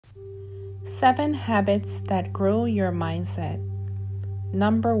7 habits that grow your mindset.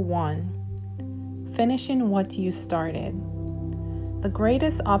 Number 1, finishing what you started. The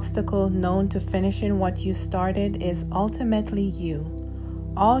greatest obstacle known to finishing what you started is ultimately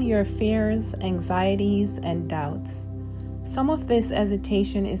you, all your fears, anxieties, and doubts. Some of this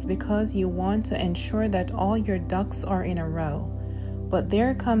hesitation is because you want to ensure that all your ducks are in a row. But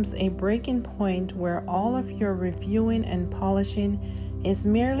there comes a breaking point where all of your reviewing and polishing is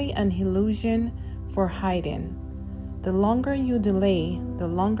merely an illusion for hiding. The longer you delay, the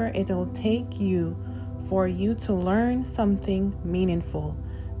longer it'll take you for you to learn something meaningful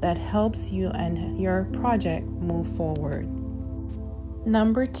that helps you and your project move forward.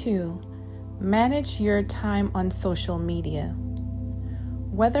 Number 2, manage your time on social media.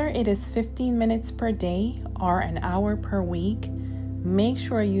 Whether it is 15 minutes per day or an hour per week, make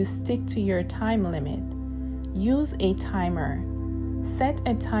sure you stick to your time limit. Use a timer. Set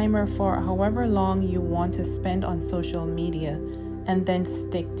a timer for however long you want to spend on social media and then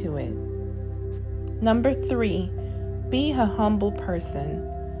stick to it. Number 3, be a humble person.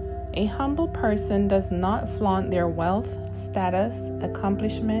 A humble person does not flaunt their wealth, status,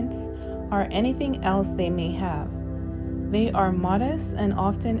 accomplishments, or anything else they may have. They are modest and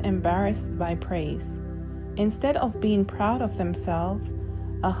often embarrassed by praise. Instead of being proud of themselves,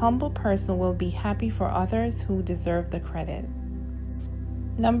 a humble person will be happy for others who deserve the credit.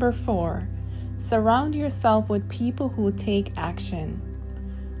 Number 4, surround yourself with people who take action.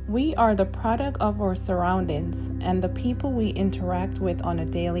 We are the product of our surroundings and the people we interact with on a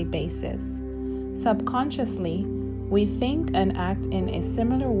daily basis. Subconsciously, we think and act in a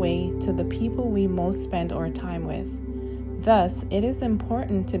similar way to the people we most spend our time with. Thus, it is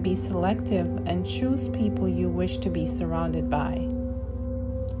important to be selective and choose people you wish to be surrounded by.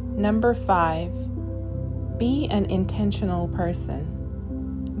 Number 5, be an intentional person.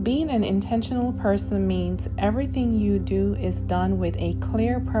 Being an intentional person means everything you do is done with a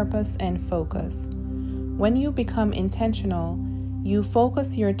clear purpose and focus. When you become intentional, you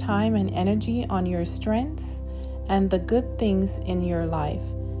focus your time and energy on your strengths and the good things in your life,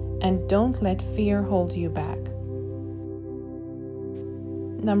 and don't let fear hold you back.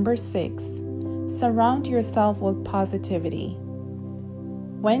 Number 6, surround yourself with positivity.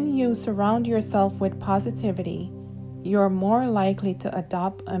 When you surround yourself with positivity, you're more likely to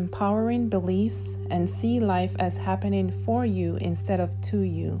adopt empowering beliefs and see life as happening for you instead of to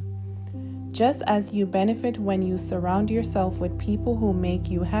you. Just as you benefit when you surround yourself with people who make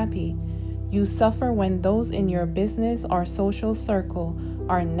you happy, you suffer when those in your business or social circle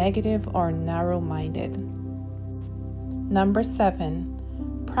are negative or narrow-minded. Number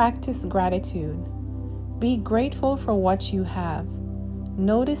 7, practice gratitude. Be grateful for what you have.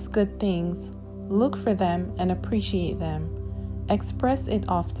 Notice good things, look for them and appreciate them. Express it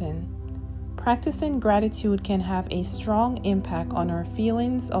often. Practicing gratitude can have a strong impact on our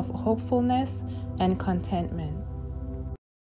feelings of hopefulness and contentment.